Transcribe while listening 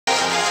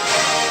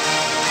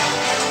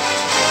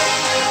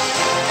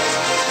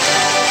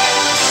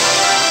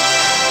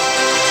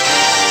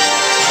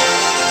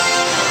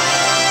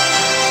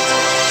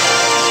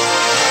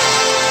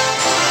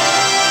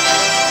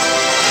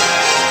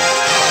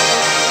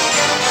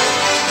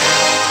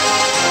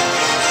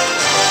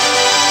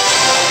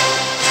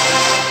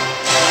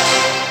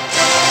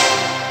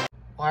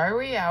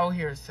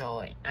so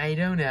late? I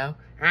don't know.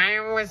 I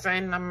was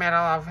in the middle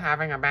of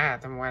having a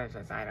bath, and what is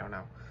this? I don't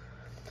know.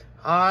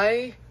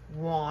 I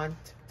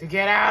want to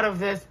get out of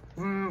this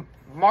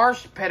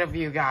marsh pit of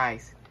you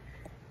guys.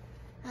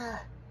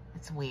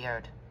 It's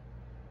weird.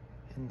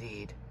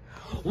 Indeed.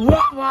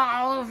 What will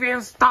all of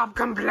you stop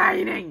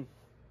complaining?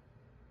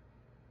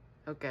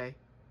 Okay.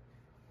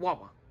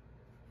 Wawa.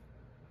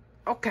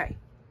 Okay.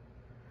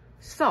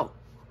 So,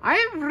 I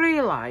have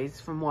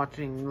realized from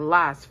watching the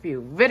last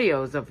few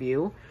videos of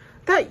you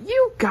that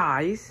you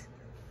guys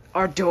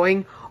are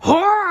doing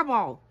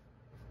horrible.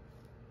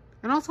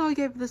 And also I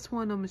gave this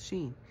one a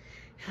machine.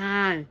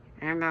 Hi,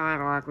 I'm the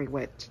little ugly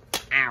witch.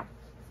 Ow.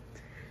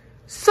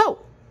 So,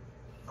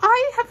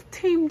 I have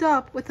teamed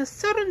up with a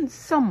certain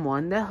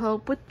someone to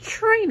help with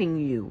training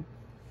you.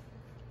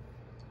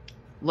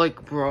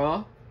 Like,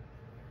 bruh?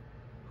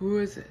 Who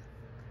is it?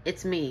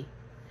 It's me.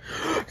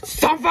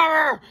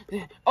 Sunflower!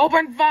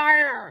 Open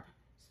fire!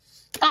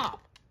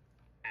 Stop!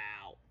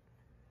 Ow.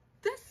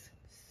 This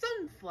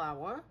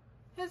sunflower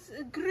has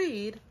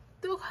agreed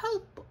to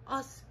help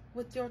us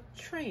with your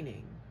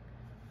training.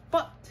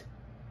 But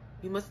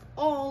you must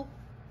all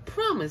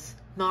promise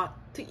not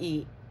to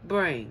eat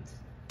brains.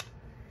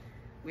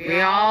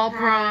 We all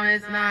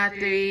promise not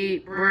to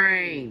eat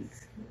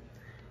brains.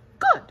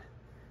 Good.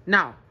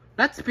 Now,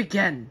 let's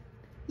begin.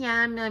 Yeah,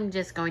 I'm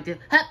just going to...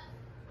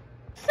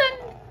 Send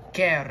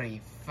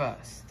Gary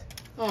first.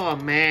 Oh,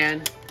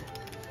 man.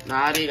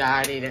 Naughty.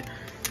 Hey,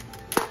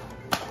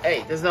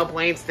 there's no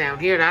planes down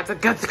here. That's a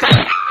good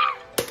start.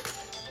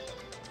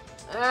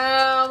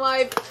 Oh,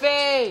 my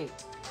face.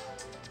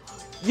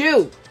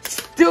 You,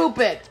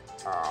 stupid.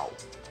 Oh,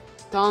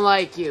 don't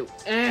like you.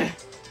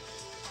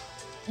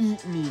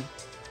 Eat me.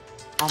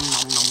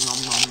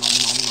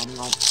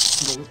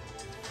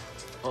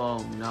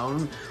 Oh, no.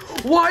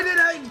 Why did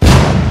I...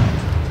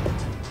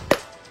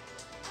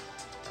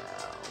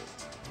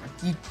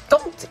 You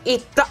don't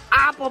eat the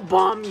apple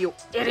bomb, you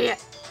idiot!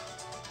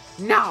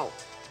 No!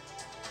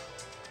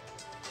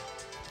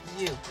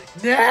 You.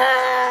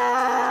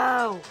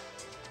 No!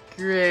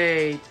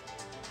 Great.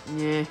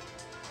 Nah.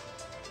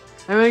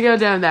 I'm gonna go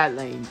down that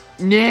lane.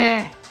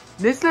 Nah!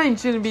 This lane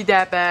shouldn't be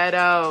that bad.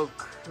 Oh,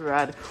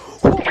 crud.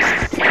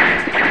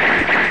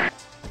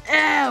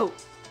 Ow!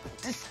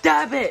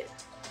 Stop it!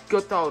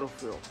 Get out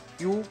of here.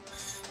 You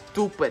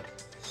stupid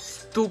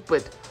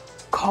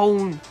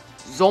cone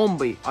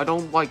zombie. I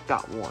don't like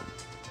that one.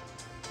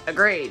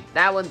 Agreed.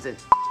 That one's it.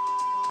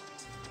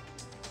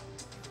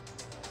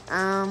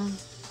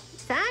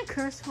 Is that a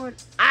curse word?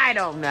 I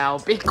don't know.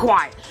 Be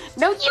quiet.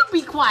 No, you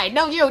be quiet.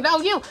 No, you.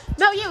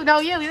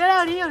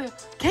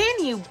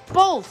 Can you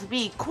both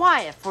be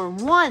quiet for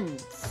 1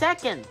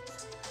 second?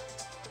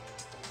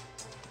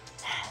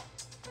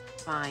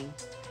 Fine.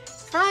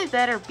 It's probably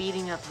better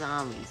beating up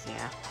zombies,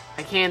 yeah.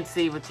 I can't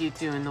see with you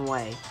two in the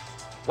way.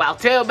 Well,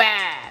 too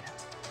bad.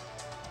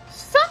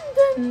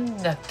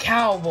 Sundin the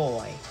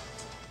cowboy.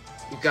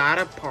 You got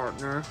a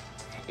partner.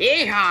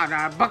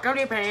 Yeehaw! Buckle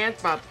your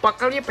pants,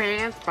 buckle your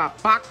pants,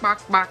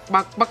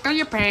 buckle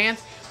your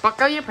pants,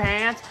 buckle your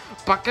pants,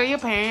 buckle your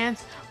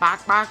pants,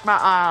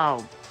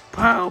 oh,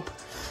 poop.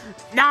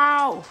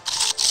 No!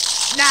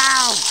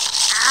 No!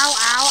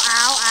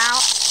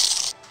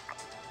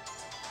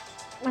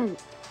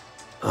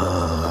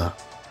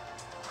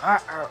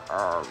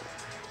 Ow!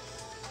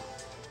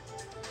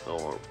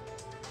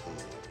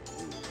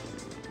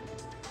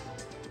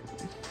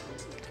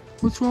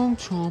 What's wrong,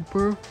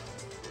 Chomper?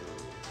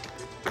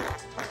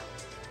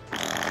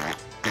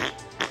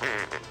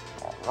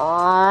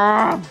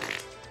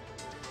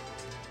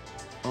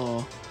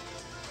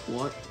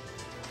 What?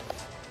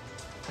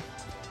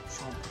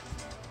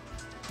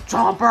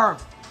 Chomper!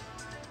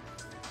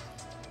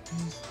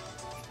 He's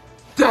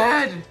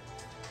dead!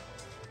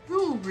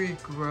 He'll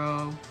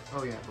regrow.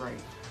 Oh yeah,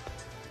 right.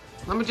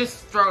 Let me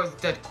just throw his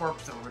dead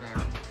corpse over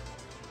there.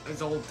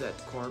 His old dead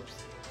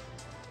corpse.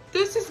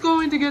 This is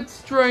going to get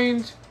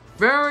strange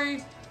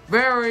very,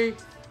 very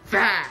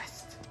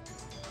fast.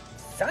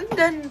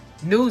 Sunday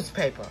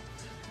newspaper.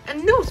 A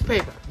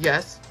newspaper,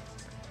 yes.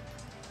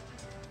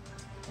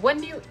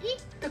 When you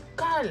eat the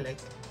garlic,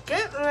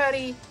 get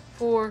ready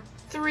for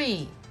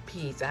 3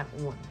 peas at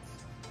once.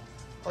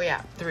 Oh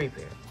yeah, 3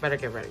 peas. Better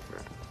get ready for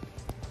it.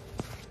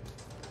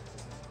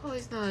 Oh,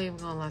 he's not even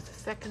gonna last a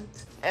second.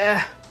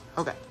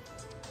 Okay.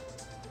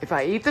 If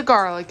I eat the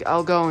garlic,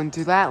 I'll go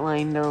into that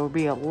lane. There will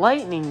be a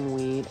lightning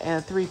weed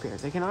and 3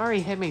 pairs. They can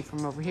already hit me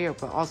from over here,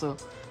 but also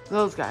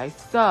those guys.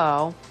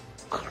 So,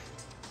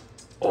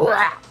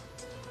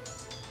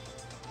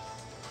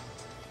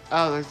 oh,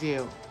 there's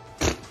you.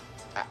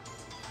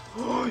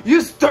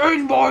 You stole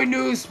my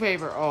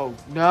newspaper. Oh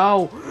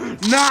no!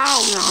 No!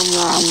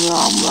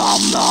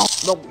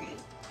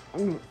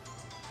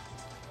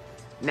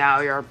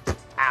 Now you're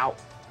out.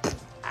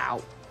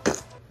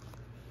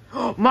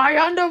 My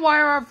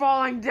underwear are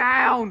falling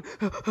down!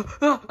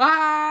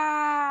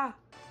 Ah!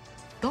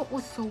 That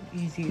was so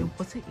easy, it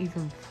wasn't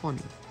even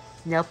funny.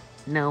 Nope,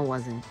 no it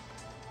wasn't.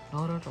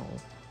 Not at all.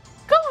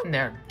 Go in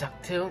there,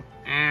 DuckTooth.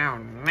 Ow,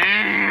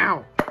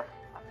 now!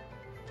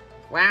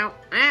 Well,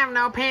 I have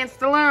no pants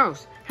to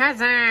lose.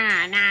 Huzzah!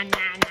 Nah, nah, nah,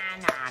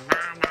 nah,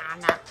 nah, nah,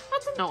 nah.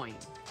 That's annoying.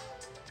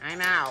 I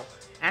know.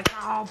 That's the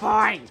whole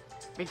point.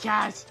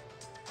 Because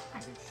I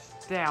can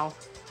still...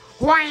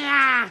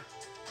 Why?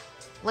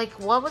 Like,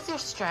 what was your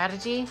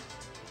strategy?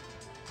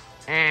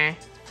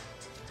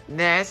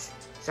 This,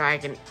 so I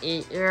can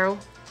eat you.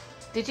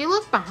 Did you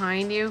look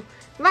behind you?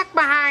 Look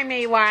behind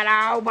me, what?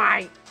 Oh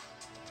my...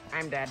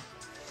 I'm dead.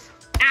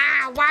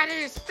 Ah, why do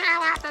you still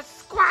have to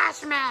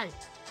squash me?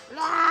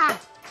 Ah!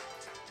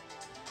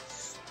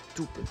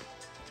 Stupid.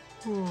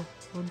 Oh,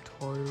 I'm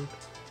tired.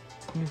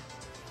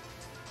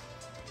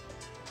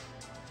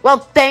 Well,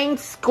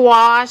 thanks,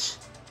 Squash.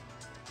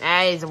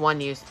 That is a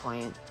one-use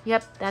plant.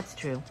 Yep, that's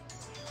true.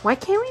 Why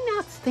can't we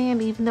not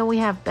stand even though we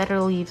have better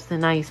leaves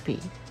than Ice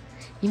Pea?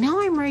 You know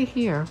I'm right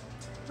here.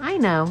 I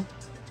know.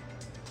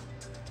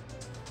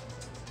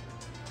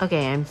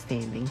 Okay, I'm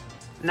standing.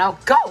 Now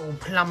go,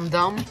 Plum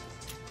Dum.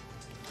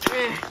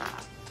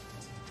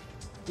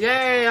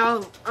 Yay,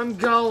 I'm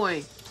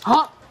going.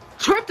 Huh?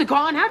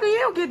 Triptychon, how do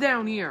you get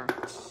down here?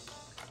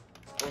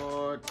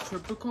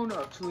 Triptychon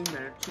actually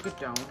managed to get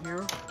down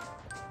here.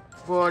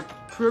 But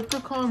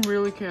Triptychon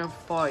really can't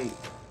fight.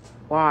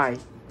 Why?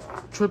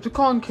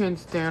 Triptychon can't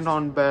stand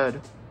on bed.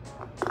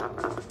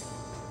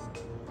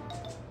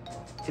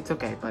 It's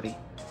okay, buddy.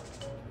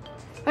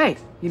 Hey,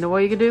 you know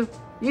what you can do?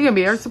 You can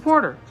be our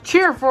supporter.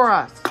 Cheer for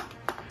us!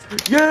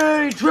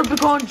 Yay!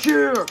 Triptychon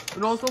cheer!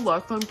 And also,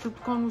 last time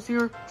Triptychon was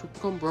here,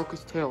 Triptychon broke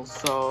his tail,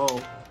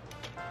 so...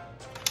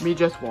 me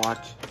just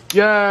watch.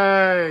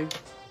 Yay!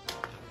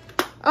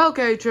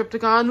 Okay,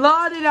 Triptychon,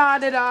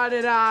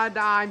 la-di-da-di-da-di-da,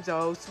 I'm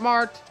so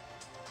smart.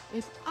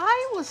 If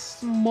I was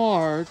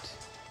smart,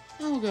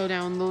 I'll go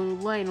down the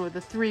lane with the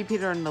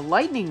 3-peater and the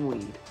lightning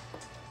weed.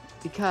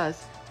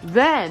 Because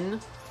then,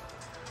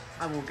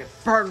 I won't get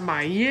burned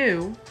by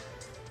you.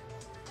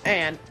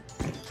 And,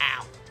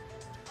 ow.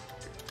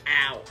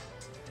 Ow.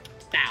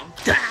 Ow.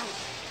 Ow.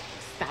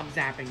 Stop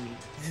zapping me.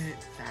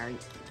 Sorry.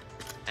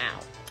 Ow.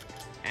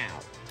 Ow.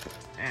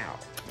 Ow.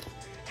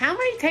 How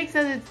many takes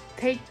does it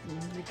take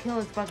to kill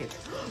his buckets?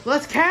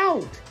 Let's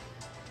count!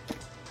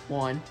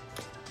 1,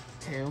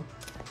 2,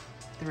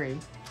 3,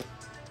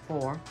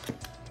 4,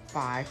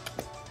 5,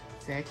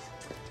 6,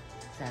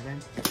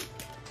 7,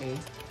 8,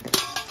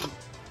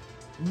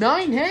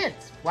 9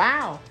 hits!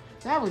 Wow,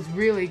 that was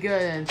really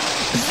good.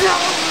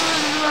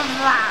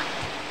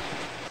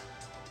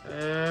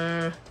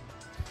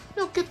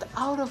 No, get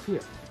out of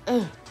here.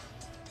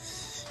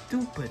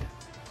 Stupid.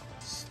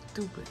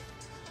 Stupid.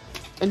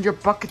 And your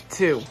bucket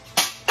too.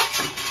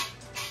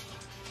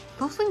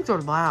 Those things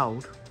are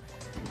loud.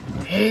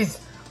 He's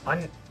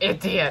an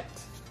idiot.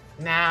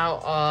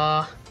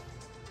 Now,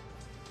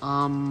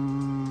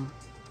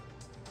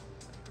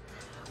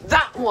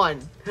 that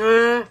one.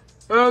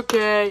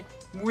 Okay.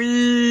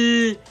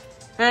 We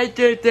hate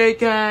to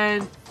take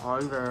on. Hi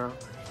there.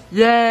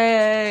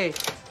 Yay.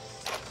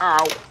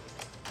 Ow.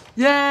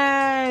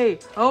 Yay.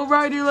 I'll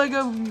ride you like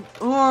a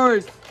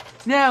horse.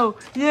 Now,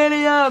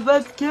 giddy up.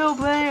 Let's kill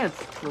plants.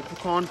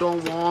 Triptychon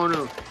don't want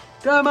to.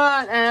 Come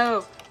on,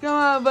 Ow. Come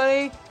on,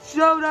 buddy.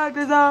 Show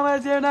Dr.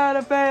 Thomas you're not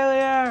a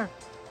failure.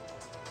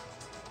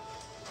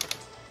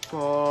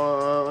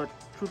 But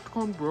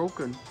Triptychon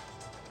broken.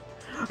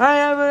 I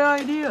have an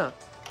idea.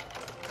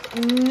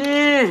 And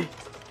there's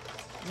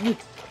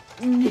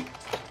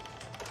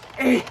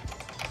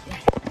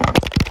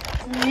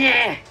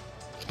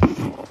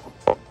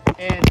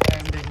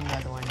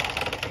another one.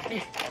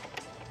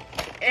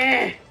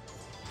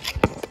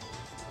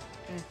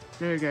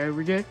 There we go.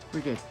 We're good.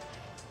 We're good.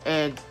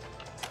 And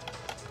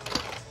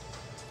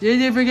did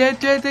you forget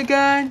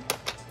Triptychon?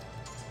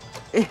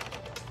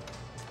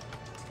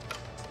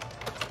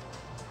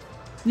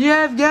 You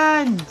have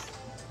guns!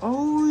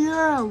 Oh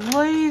yeah,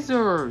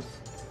 lasers!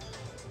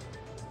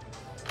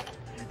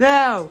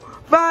 Now,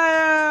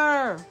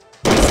 fire!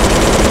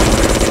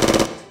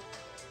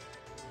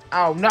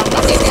 Oh no!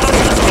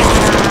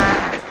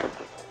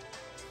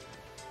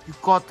 You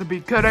got to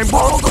be kidding!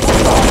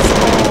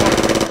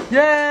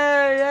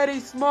 Yay!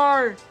 Eddie's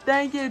smart!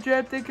 Thank you,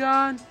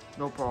 Triptychon!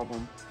 No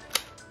problem.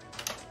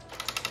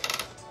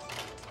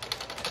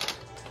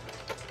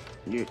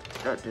 Yeah,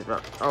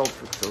 I'll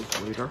fix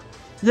those later.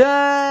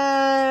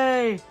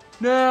 Yay!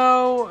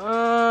 No,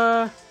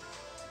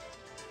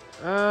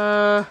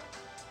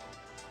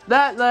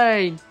 that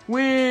lane,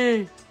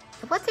 we.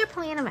 So what's your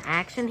plan of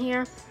action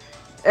here?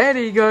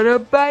 Eddie gonna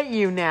bite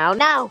you now.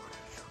 No!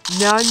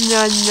 No,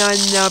 no, no,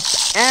 no.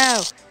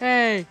 Ow!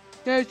 Hey,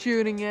 no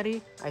shooting,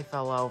 Eddie. I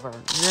fell over.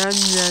 No,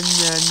 no,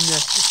 no, no.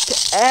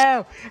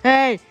 Ow!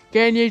 Hey,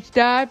 can you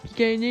stop?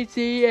 Can you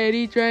see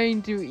Eddie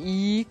trying to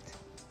eat?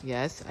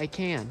 Yes, I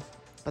can.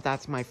 But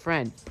that's my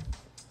friend.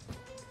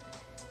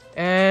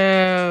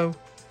 Oh,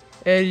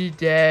 Eddie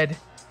dead.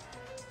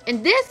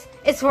 And this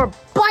is for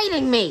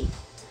biting me!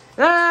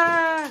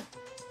 Ah!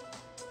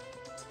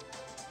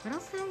 What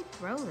else did I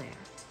throw there?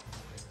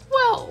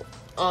 Well,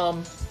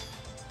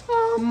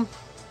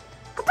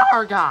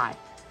 guitar guy.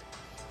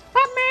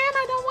 But man,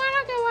 I don't want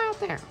to go out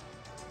there.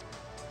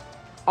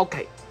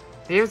 Okay,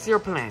 here's your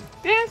plan.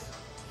 Yes.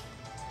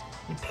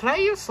 You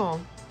play your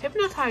song,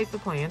 hypnotize the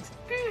plants.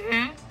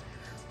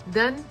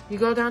 Then you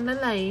go down the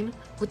lane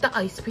with the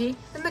ice pea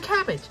and the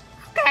cabbage.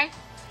 Okay.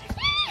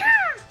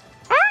 Yeehaw!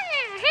 Oh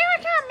yeah, here I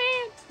come,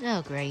 man.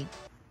 Oh, great.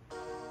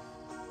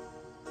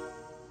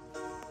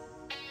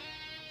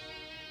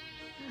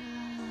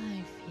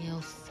 I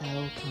feel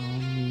so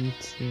calm, me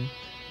too.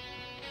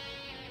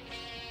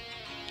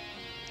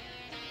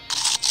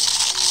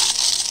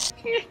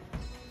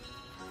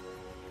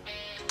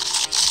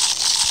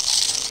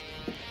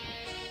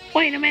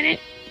 Wait a minute.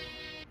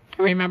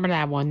 I remember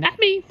that one. That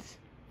means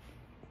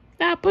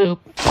that poop.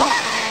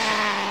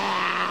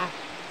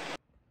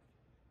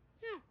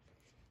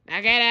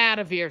 Now get out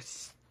of here,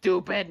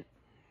 stupid.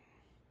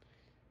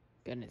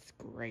 Goodness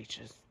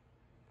gracious.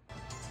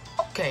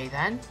 Okay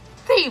then.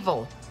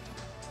 Evil.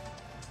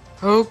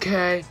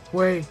 Okay,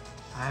 wait.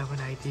 I have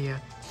an idea.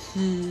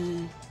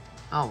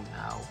 Oh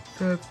no.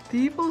 So if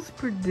Devil's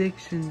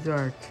predictions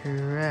are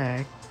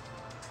correct,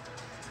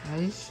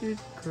 I should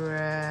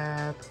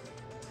grab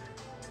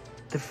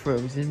the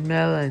frozen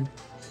melon.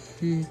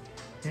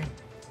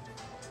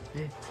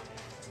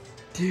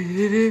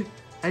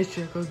 I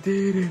chuckle.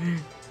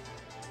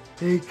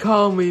 They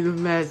call me the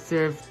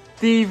master of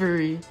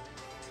thievery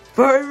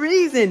for a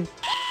reason.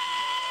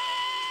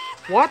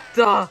 What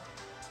the?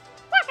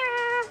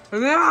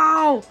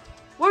 No!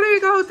 What are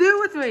you gonna do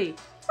with me?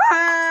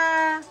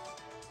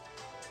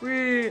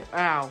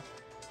 Ow.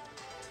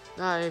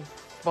 I've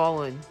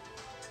fallen.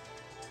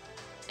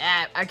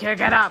 I can't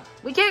get up.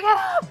 We can't get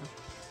up.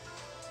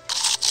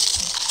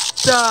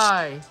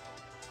 Die.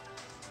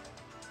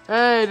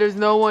 Hey, there's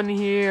no one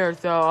here,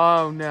 so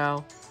oh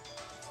no.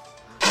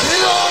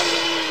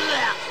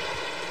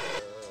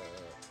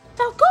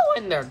 Now go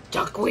in there,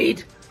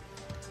 duckweed.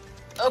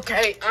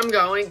 Okay, I'm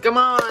going. Come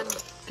on,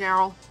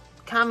 Carol.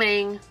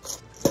 Coming.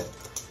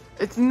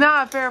 It's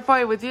not a fair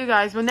fight with you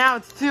guys, but now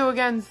it's 2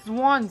 against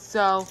 1,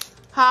 so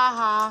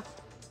ha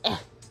ha.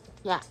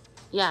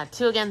 Yeah,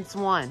 2 against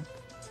 1.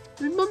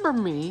 Remember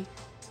me?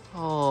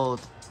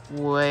 Hold.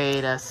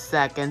 Wait a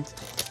second.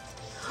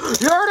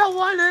 You're the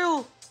one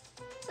who...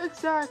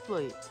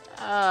 Exactly.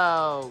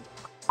 Oh.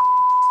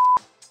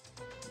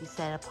 You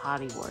said a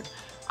potty word.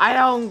 I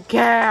don't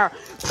care.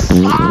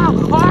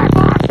 I'm on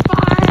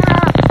fire!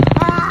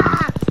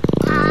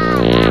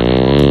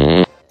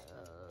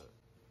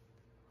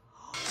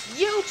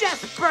 You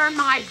just burned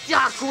my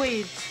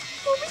duckweed.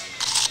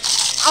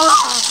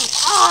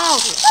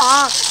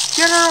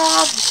 Get her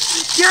off!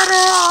 Get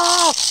her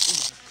off!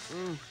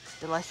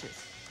 Delicious.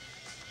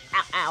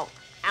 Ow, ow,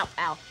 ow,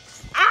 ow.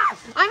 Ah!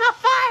 I'm on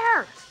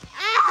fire!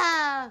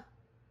 Ah!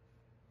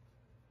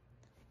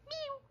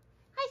 Meow.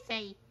 I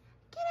say,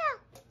 get out.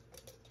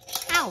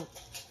 Ow.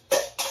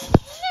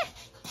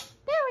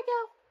 There we go.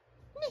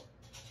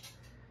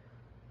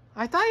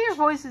 I thought your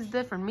voice is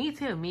different. Me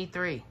too. Me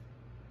 3.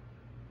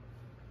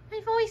 My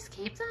voice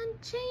keeps on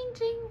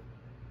changing.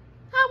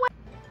 Oh, what?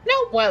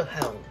 No,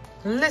 Wilhelm.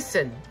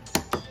 Listen.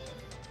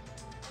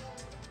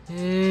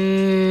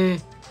 You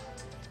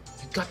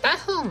got that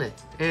helmet?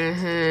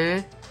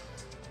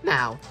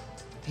 Now,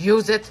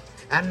 use it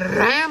and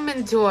ram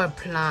into a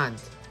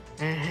plant.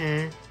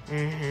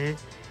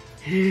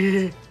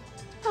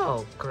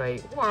 Oh,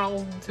 great. We're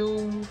all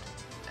doomed.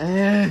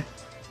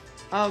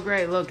 Oh,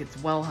 great. Look, it's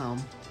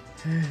Wilhelm.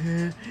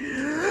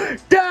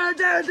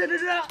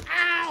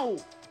 Ow!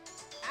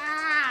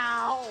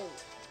 Ow!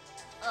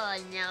 Oh,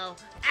 no.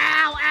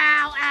 Ow,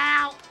 ow,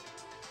 ow!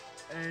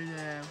 Oh,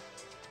 yeah,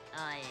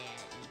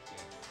 eat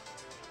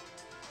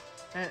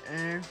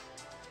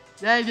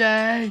this.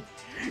 Yay!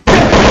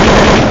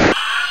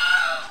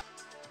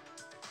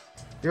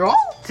 You're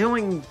all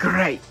doing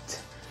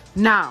great.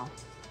 Now,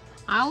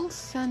 I'll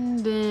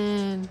send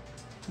in...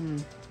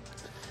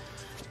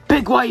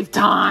 Big wave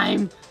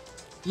time!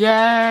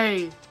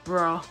 Yay,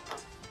 bro.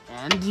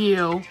 And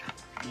you.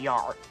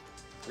 Yarg.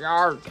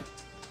 Yarg.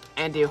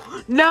 And you.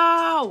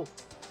 No!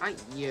 Not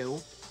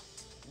you.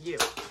 You.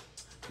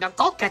 Now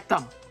go get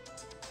them.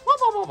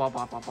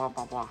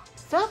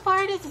 So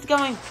far, this is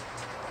going...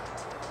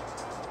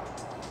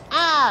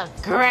 Ah,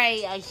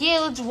 great. A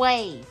huge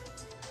wave.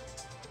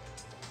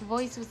 The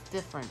voice was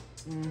different.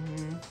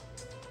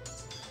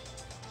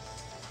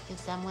 Can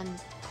someone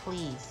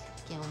please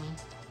kill me?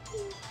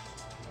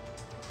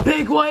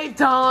 Big wave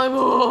time!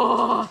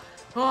 Okay,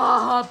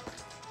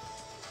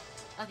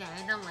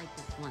 I don't like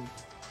this one.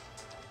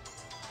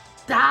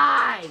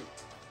 Die!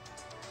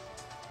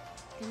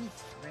 Give me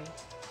spray.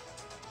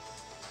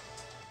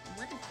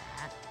 What is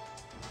that?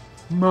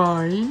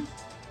 Mine?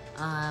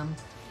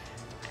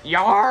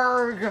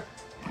 Yarg!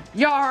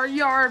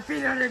 Yarg,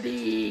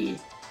 fidelity!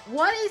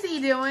 What is he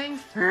doing?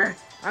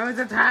 I was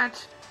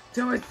attached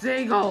to a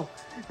seagull.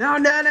 Now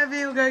none of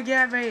you can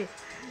get me.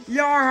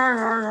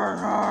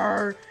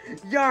 Yarg!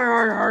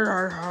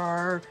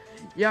 Yarg!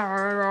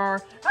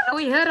 Yarg! How do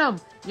we hit him?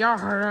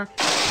 Yarg!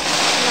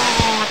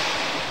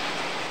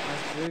 My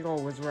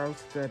seagull was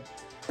roasted.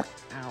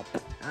 Ow,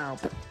 ow,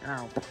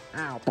 ow,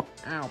 ow,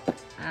 ow,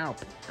 ow,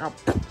 ow.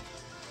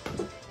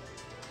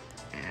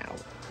 Ow.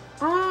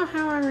 Oh,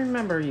 how I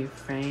remember you,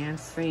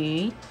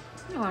 Fancy.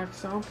 You look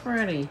so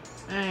pretty.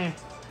 I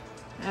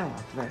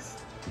love this.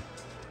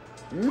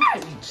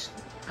 Mage!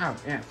 Oh,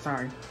 yeah,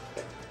 sorry.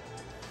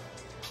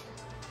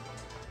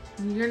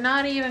 You're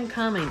not even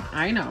coming.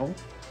 I know.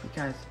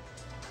 Because...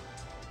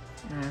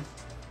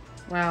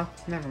 well,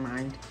 never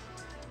mind.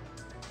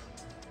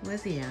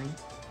 What's he doing?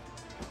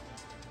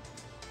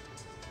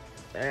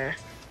 I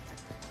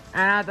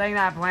don't think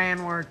that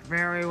plan worked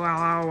very well.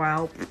 Oh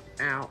well.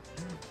 Ow.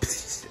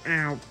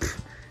 Ow.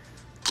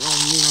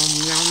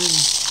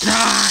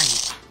 Die!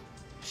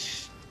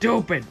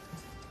 Stupid!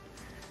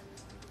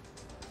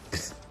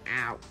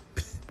 Ow.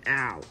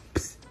 Ow.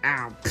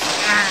 Ow.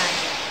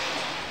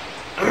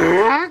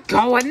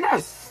 Go in the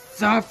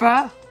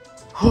sofa!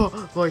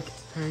 Like,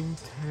 hang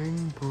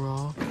tang,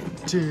 bro.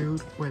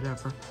 Dude,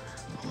 whatever.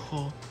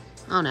 Oh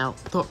no.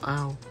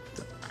 Ow.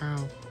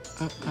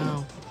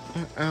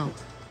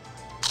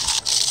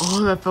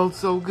 Oh, that felt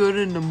so good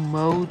in the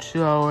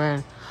mojo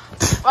and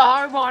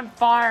I'm on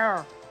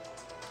fire!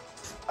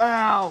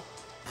 Ow!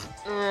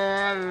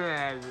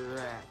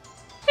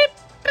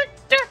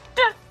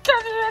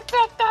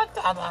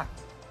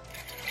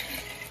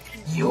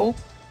 You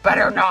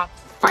better not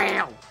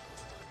fail!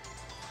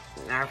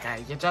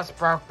 Okay, you just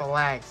broke the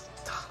legs.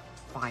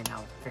 Fine,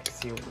 I'll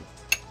fix you.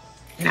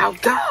 Now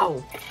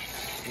go!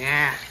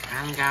 Yeah,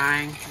 I'm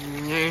going.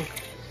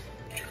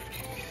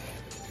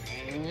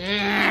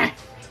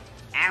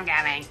 I'm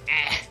coming.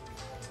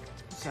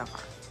 So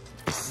far.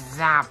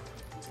 Zap.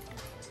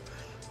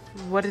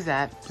 What is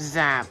that?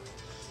 Zap.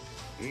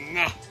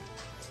 Nah.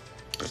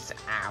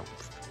 Ow.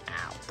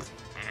 Ow.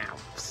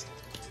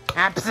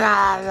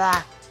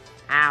 Ow.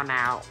 Ow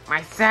no.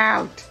 My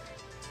suit!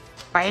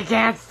 But you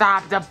can't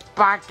stop the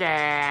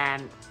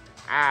bucket.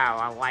 Oh,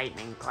 a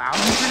lightning cloud.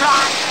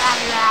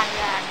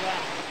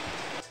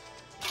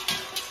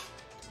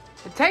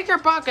 Take your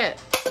bucket.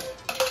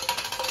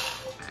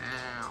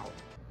 Ow.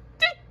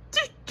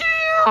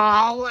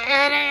 Oh,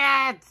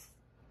 idiots!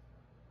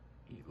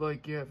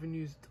 Like you haven't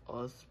used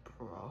us,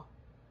 bro.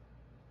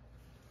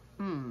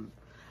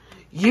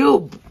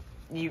 You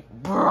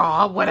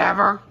bro,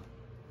 whatever.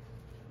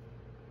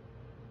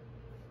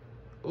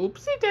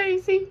 Oopsie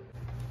daisy.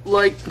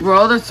 Like,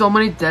 bro, there's so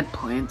many dead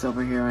plants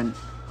over here, and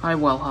I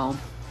will help.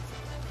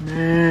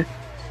 Nah.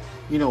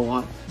 You know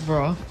what,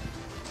 bro?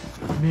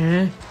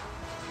 Nah.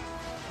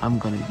 I'm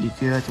gonna use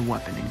you as a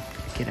weapon and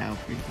get out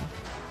of here.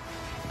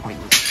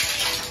 Pointless.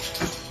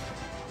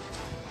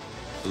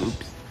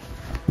 Oops.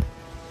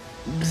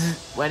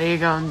 Bzz. What are you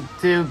gonna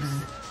do?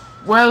 Bzz.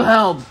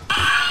 Wilhelm!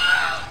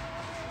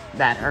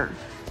 That hurt.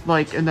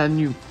 Like, and then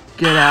you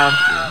get out of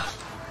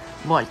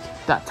here. Like,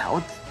 that's how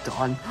it's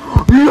done.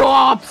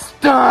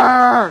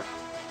 Lobster! Oh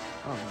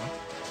no.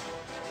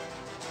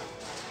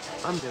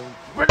 I'm doing.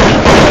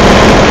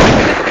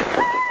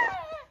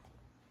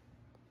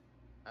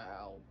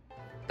 Ow.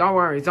 Don't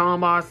worry,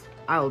 Zomboss.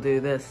 I'll do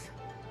this.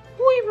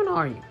 Who even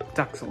are you,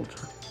 Duck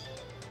Soldier?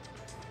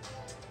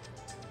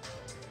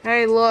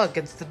 Hey, look,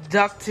 it's the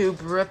Duck Tube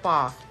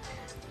ripoff.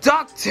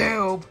 Duck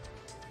Tube!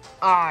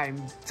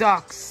 I'm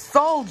Duck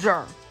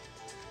Soldier.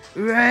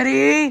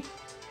 Ready?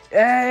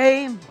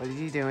 Aim. What is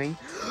he doing?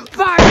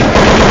 Fire!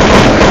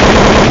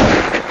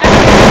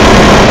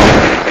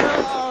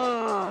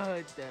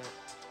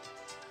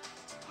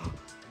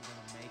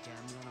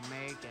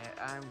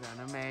 I'm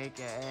gonna make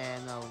it.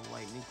 And the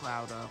lightning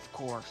cloud, of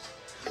course.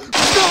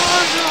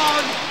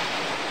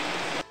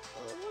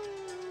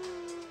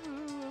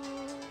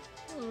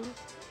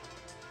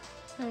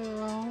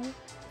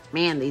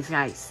 Man, these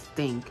guys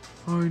stink.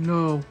 I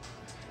know.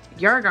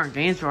 You're a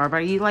Gargantuar,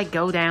 but you like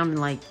go down in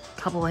like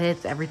a couple of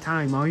hits every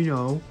time. I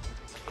know.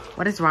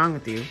 What is wrong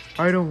with you?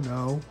 I don't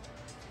know.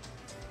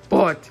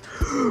 But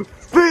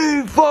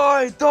Fee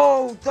Fi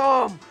Do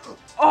Dum,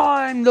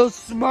 I'm the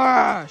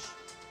Smash.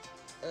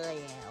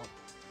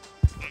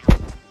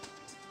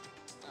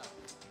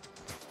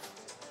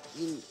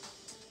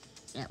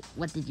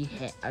 What did you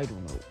hit? I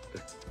don't know.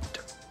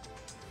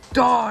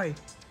 Die.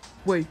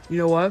 Wait, you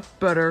know what?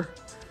 Better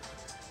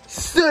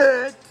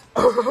sit.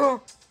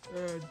 And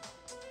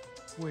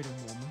wait a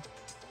moment.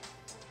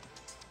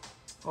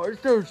 Is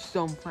there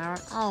sunflower?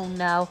 Oh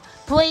no.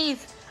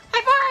 Please!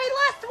 I've already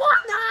lost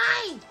one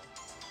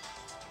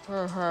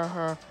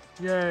eye!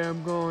 Yeah,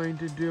 I'm going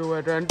to do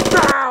it and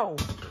now!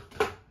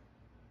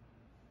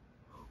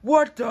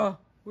 What the?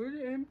 Where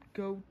did him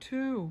go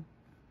to?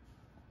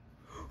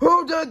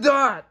 Who did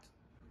that?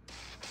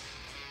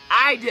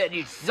 I did,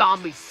 you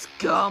zombie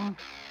scum!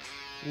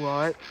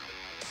 What?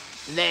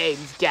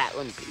 Name's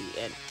Gatlin P.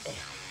 and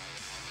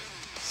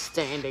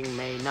standing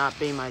may not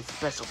be my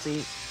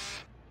specialty,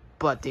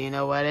 but do you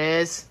know what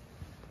is?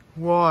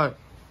 What?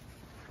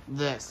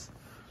 This.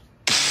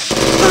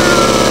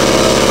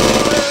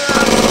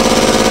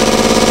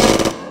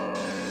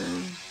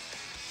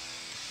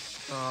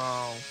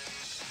 Oh.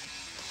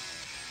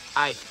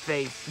 I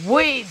face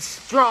weeds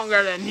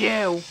stronger than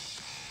you.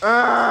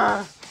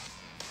 Now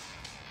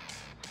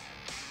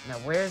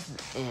where's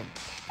the imp?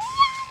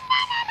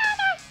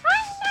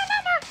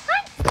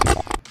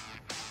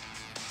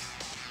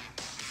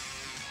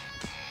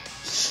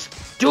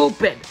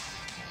 stupid.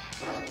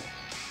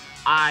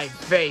 I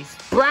face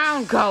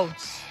brown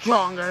coats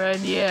stronger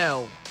than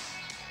you.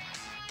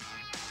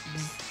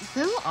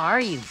 Who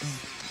are you?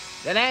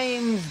 The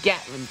name's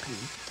Gatlin P.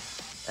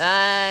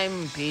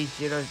 I'm Pea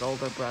Shooter's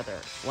older brother.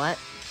 What?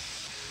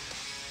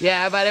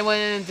 Yeah, but I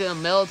went into a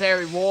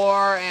military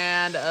war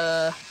and,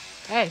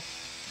 hey,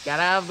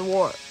 got out of the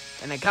war.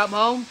 And I come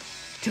home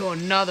to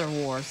another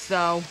war,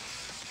 so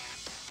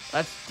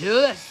let's do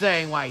this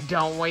thing, why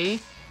don't we?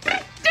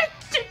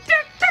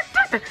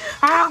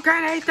 How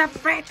can I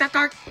defeat the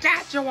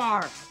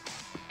Gargantuar?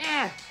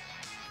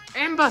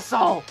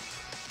 Imbecile!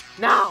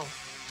 Now,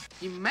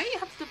 you may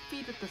have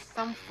defeated the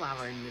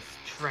Sunflower in this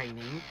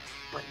training,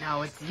 but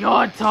now it's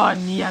your turn,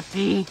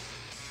 Yeti.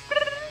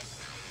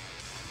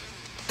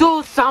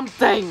 Do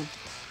something!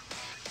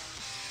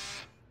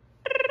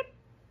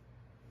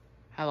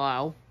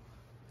 Hello?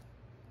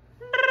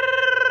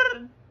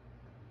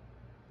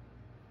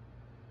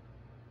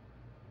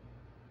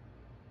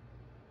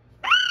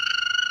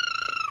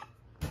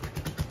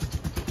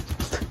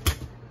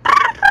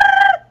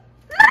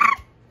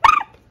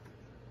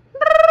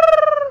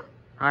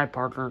 Hi,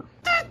 partner.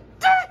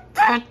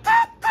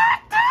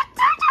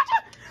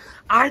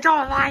 I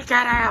don't like it,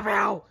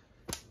 Abel!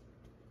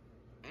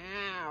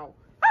 Ow.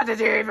 How did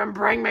you even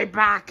bring me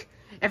back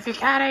if you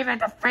can't even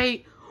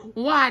defeat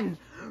one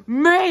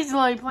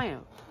measly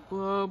plant?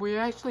 Well, we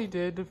actually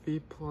did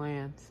defeat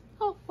plants.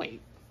 Oh, wait.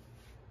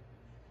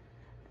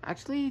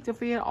 Actually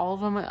defeated all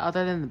of them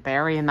other than the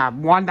berry and that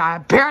one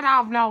that appeared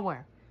out of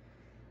nowhere.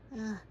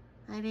 I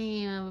didn't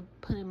even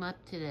put him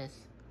up to this.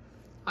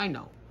 I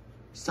know.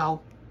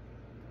 So,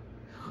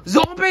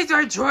 zombies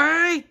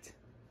retreat!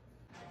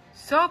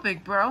 So,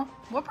 big bro,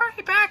 what brought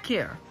you back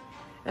here?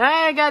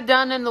 I got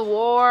done in the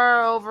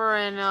war over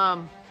in,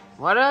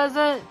 what is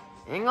it?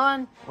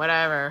 England?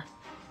 Whatever.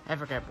 I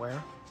forget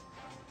where.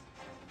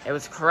 It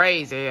was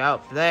crazy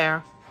out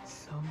there.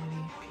 So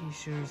many pea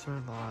shooters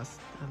were lost.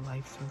 Their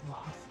lives were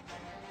lost.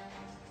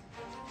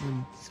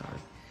 Sorry.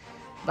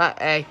 But,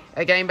 hey,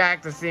 I came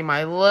back to see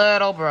my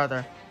little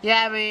brother. You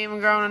haven't even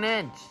grown an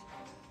inch.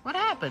 What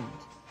happened?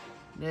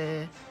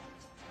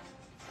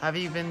 Have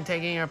you been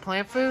taking your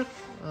plant food?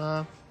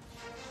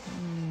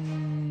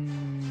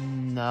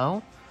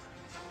 No.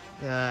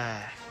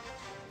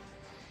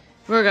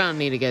 We're gonna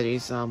need to get you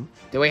some.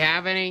 Do we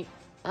have any?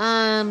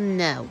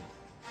 No.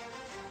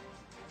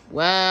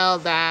 Well,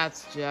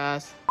 that's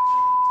just...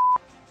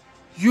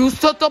 You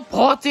said the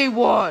party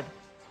word!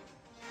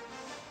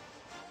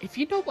 If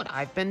you know what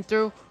I've been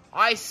through,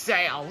 I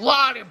say a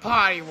lot of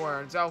potty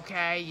words,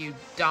 okay, you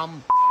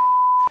dumb...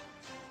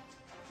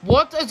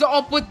 What is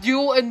up with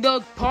you and the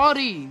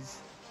parties?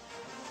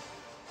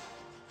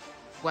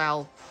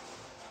 Well,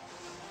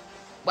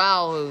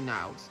 who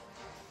knows?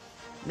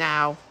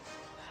 Now,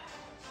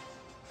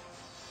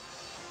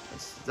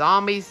 there's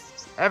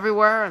zombies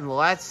everywhere, and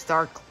let's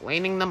start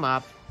cleaning them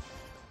up.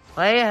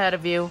 Play ahead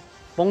of you.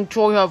 Won't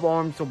you have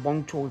arms, so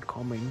won't you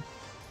coming?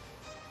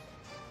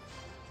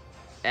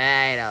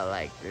 I don't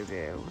like the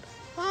dude.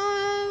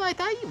 I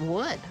thought you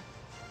would.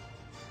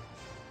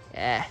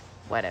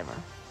 Whatever.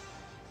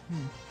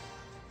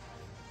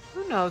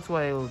 Who knows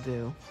what he'll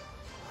do?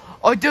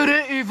 I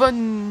didn't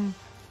even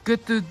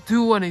get to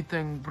do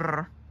anything,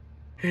 brr.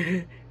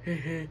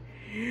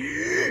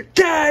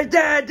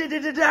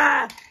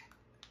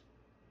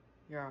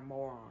 You're a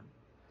moron.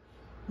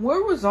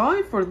 Where was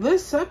I for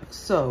this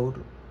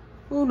episode?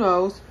 Who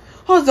knows?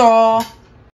 Huzzah!